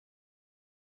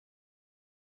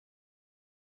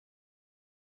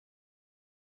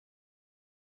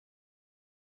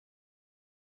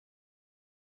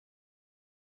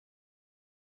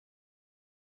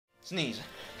Sneeze.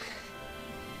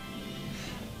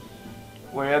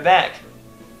 We're back.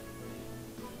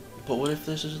 But what if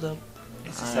this is the...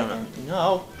 It's the I don't second.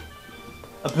 know.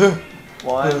 No.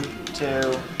 1, 2,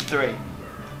 3. Okay,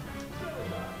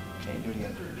 do it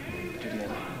again. Do it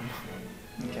again.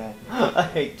 Okay. I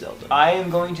hate Zelda. I am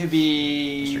going to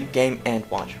be... Game and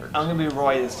watch her. I'm going to be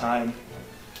Roy this time.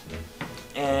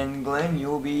 And Glenn,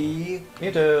 you'll be...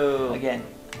 Me too. Again.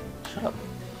 Shut up.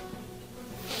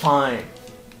 Fine.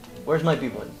 Where's my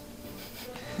B1?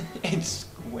 It's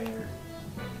square.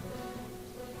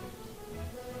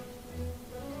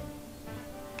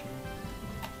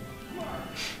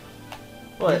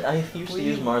 What? I used to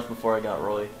use Mars before I got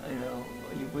Roy. I know.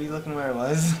 Were you looking where it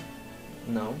was?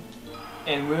 No.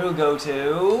 And we'll go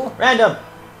to... Random!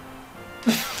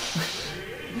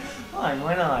 Fine,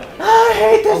 why not? I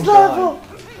hate this Oh, level!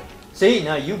 See,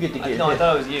 now you get to get No, I hit.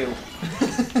 thought it was you.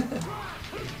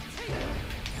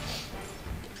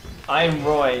 I'm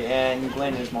Roy and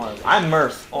Glenn is Marv. I'm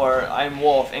Mirth. Or I'm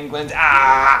Wolf and Glenn's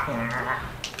ah!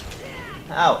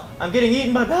 Ow, I'm getting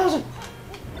eaten by Bowser!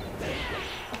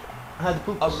 I had the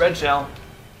poop. A red shell.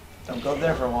 Don't go up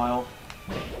there for a while.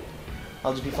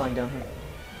 I'll just be flying down here.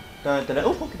 Dun, dun, dun.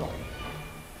 Oh, Pokeball.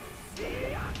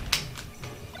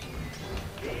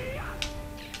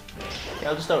 Yeah,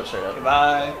 I'll just throw it straight up.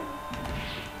 Goodbye.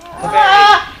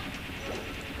 Ah!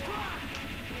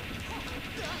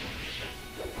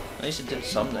 At least it did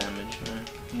some damage.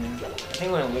 Yeah. I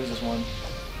think we're gonna lose this one.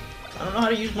 I don't know how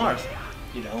to use Marth.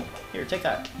 You don't. Here, take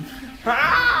that.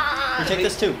 Here, take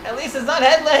this too. At least it's not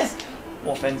headless.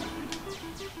 Wolfen.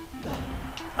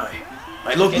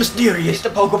 I look mysterious. It's the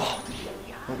Pokeball.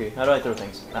 Okay, how do I throw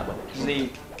things? That way.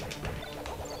 Z.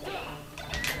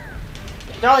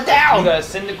 Throw it down! You got a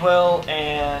Cyndaquil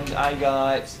and I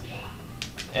got...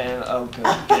 And oh good.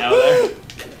 Get out of there.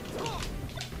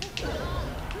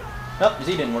 Oh,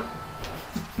 Z didn't work.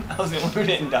 I was the one who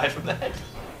didn't die from that.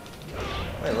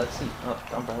 Wait, let's see. Oh,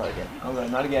 umbrella again. Oh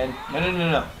god, not again.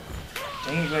 No.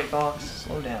 Dang it, Great Fox.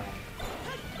 Slow down.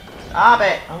 Stop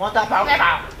it! I want that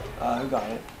Pokeball! Who got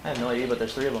it? I have no idea, but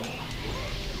there's 3 of them.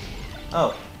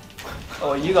 Oh.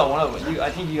 Oh, you got one of them.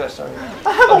 I think you got started.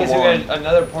 I have Okay, a so we one. got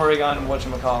another Porygon,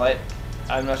 whatchamacallit.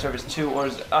 I'm not sure if it's 2 or...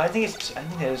 I think it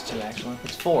is 2 actually.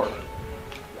 It's 4.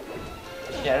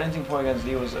 Yeah, I didn't think Porygon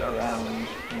Z was around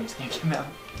when this game came out.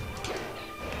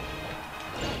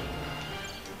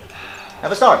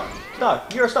 Have a star! Star!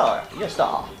 You're a star! You're a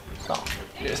star! Star.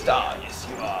 You're a star, yes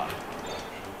you are.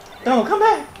 No, come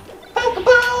back!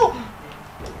 Pokeball!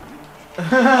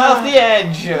 Off the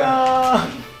edge! No.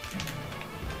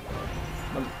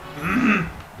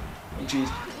 Oh, jeez.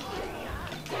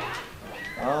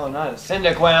 Oh, not a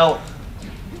Cyndaquil!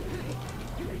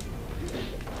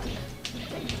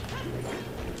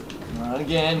 Not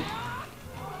again.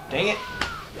 Dang it.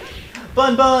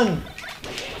 Bun Bun!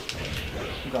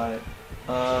 Who got it?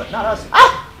 Not us.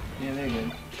 Ah! Yeah, they're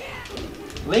good.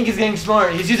 Link is getting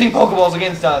smart. He's using Pokeballs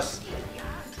against us.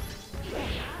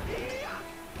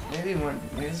 Maybe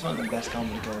this is one of the best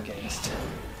combos to go against.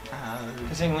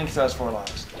 Considering Link still has 4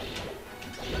 lives.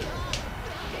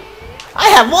 I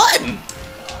have 1!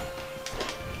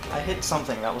 I hit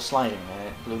something that was sliding and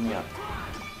it blew me up.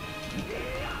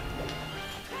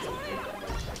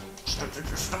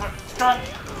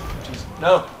 Jeez.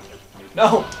 No!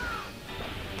 No!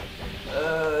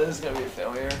 This is gonna be a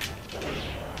failure.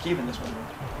 Keeping this one.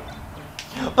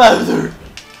 Bowser!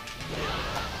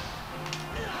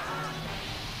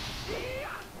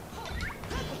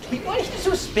 Why did you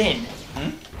do a spin?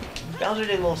 Hmm? Bowser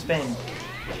did a little spin.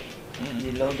 He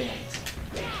did a little dance.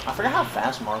 I forgot how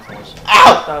fast Marth was.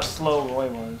 Ow! How slow Roy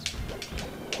was.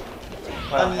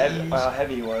 Wow, how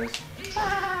heavy he was.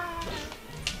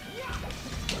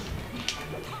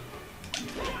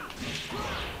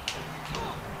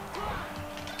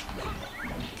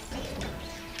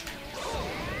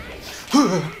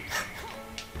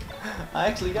 I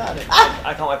actually got it.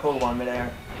 I caught my Pokemon midair.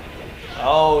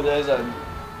 Oh, there's a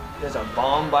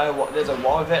bomb by a there's a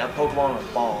wall event, a Pokemon with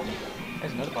a bomb.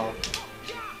 There's another ball.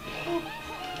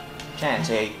 Can't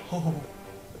take.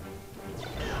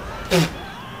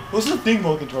 What's the thing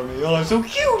walking toward me? Oh, I'm so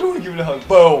cute! I want to give it a hug.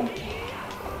 Boom!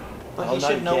 But Oh, he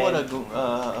not should know what a again.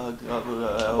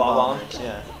 bomb is.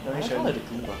 Yeah. No, he I shouldn't. call it a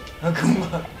Goomba. A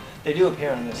Goomba. They do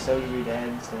appear on this, so do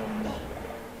Redads and...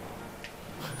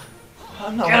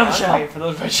 I'm not Get him, I'm Shell. waiting for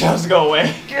those red shells to go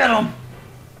away. Get him!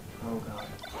 Oh god.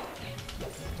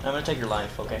 I'm gonna take your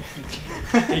life, okay?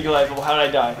 Take your life. Well, how did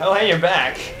I die? Oh, hey, you're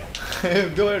back. Go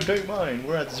ahead and take mine.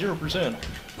 We're at 0%.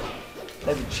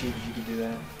 That'd be cheap if you could do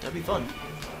that. That'd be fun.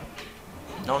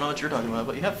 I don't know what you're talking about,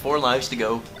 but you have 4 lives to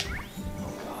go.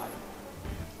 Oh god.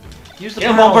 Use the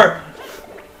Get a bumper!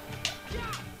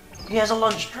 He has a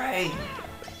lunch tray!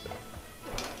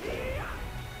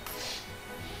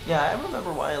 Yeah, I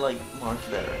remember why I like March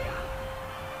better.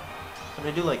 But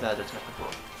I do like that attack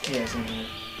before. Yeah, same here.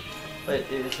 But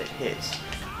if it hits.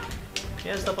 He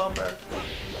has the bumper.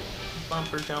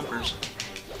 Bumper jumpers.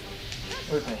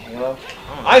 What is my Halo?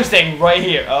 Oh, I'm staying right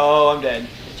here. Oh, I'm dead.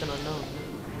 it's an unknown.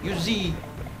 Use Z.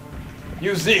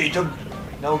 Use Z to...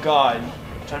 No god.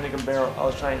 I'm trying to make a barrel. I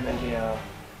was trying to make a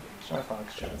Star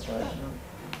Fox joke, but...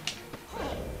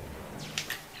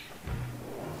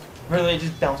 Really,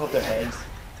 just bounce off their heads.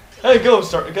 Hey, go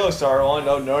Star. Oh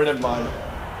no, never mind.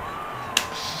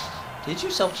 Did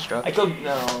you self-destruct? I killed.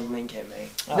 No, Link hit me.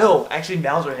 No, actually,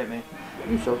 Bowser hit me.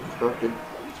 You self-destructed.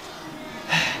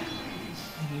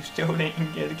 You still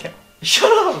didn't get a kill.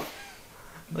 Shut up!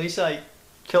 At least I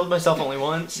killed myself only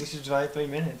once. You survived 3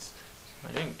 minutes.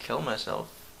 I didn't kill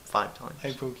myself 5 times.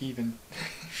 I broke even.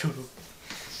 Shut up.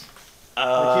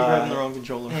 I keep having the wrong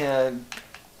controller. Yeah,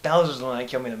 Bowser's the one that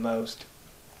killed me the most.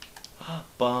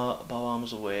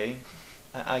 Bob-ombs away.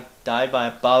 I died by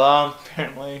a Bob-omb,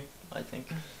 apparently, I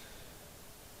think.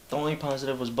 The only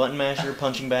positive was button masher,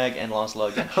 punching bag, and lost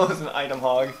luggage. That was an item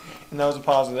hog, and that was a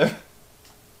positive.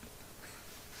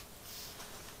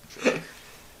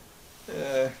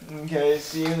 Okay,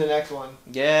 see you in the next one.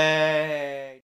 Yay!